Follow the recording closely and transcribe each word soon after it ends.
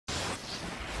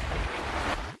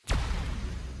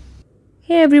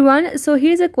Hey everyone, so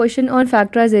here's a question on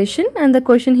factorization, and the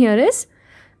question here is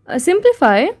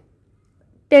simplify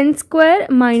 10 square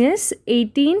minus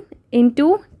 18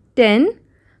 into 10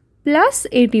 plus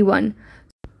 81.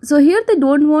 So here they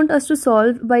don't want us to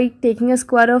solve by taking a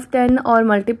square of 10 or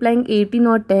multiplying 18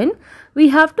 or 10. We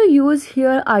have to use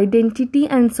here identity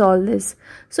and solve this.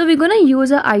 So we're going to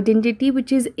use an identity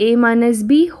which is a minus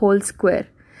b whole square.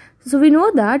 So we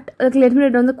know that, let me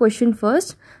write down the question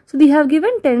first. So they have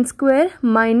given 10 square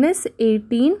minus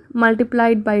 18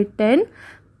 multiplied by 10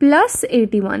 plus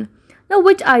 81. Now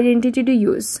which identity to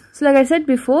use? So like I said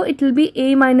before, it will be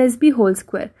a minus b whole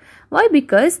square. Why?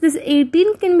 Because this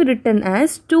 18 can be written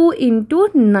as 2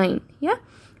 into 9, yeah,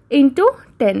 into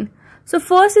 10. So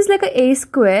first is like a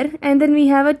square, and then we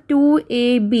have a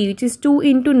 2ab which is 2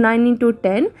 into 9 into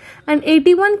 10, and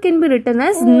 81 can be written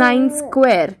as 9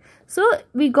 square. So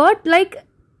we got like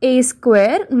a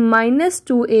square minus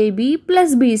 2ab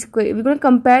plus b square. We're going to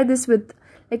compare this with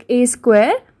like a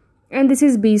square, and this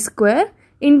is b square.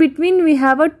 In between we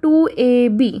have a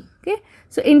 2ab. Okay,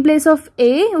 so in place of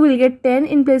a we'll get 10,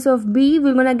 in place of b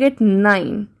we're gonna get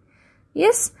 9.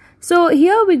 Yes, so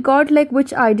here we got like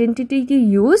which identity to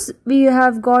use. We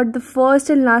have got the first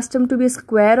and last term to be a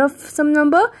square of some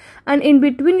number, and in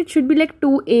between it should be like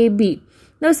 2ab.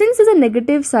 Now since there's a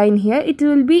negative sign here, it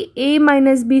will be a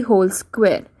minus b whole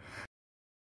square.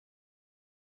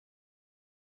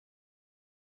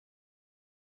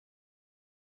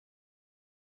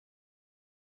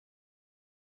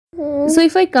 So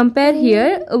if I compare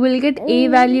here, we'll get a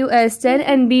value as 10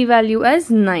 and b value as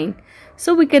 9.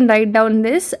 So we can write down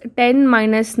this 10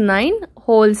 minus 9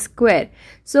 whole square.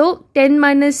 So 10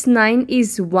 minus 9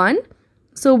 is 1.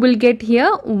 So we'll get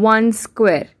here 1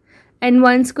 square. And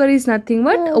 1 square is nothing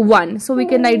but 1. So we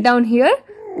can write down here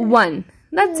 1.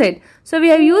 That's it. So we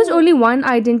have used only one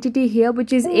identity here,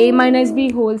 which is a minus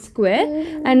b whole square.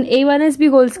 And a minus b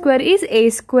whole square is a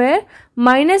square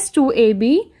minus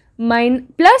 2ab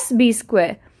plus b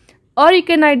square, or you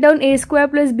can write down a square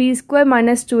plus b square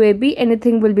minus 2ab.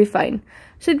 Anything will be fine.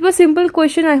 So it was a simple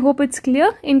question. I hope it's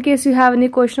clear. In case you have any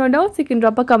question or doubts, you can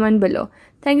drop a comment below.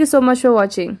 Thank you so much for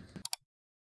watching.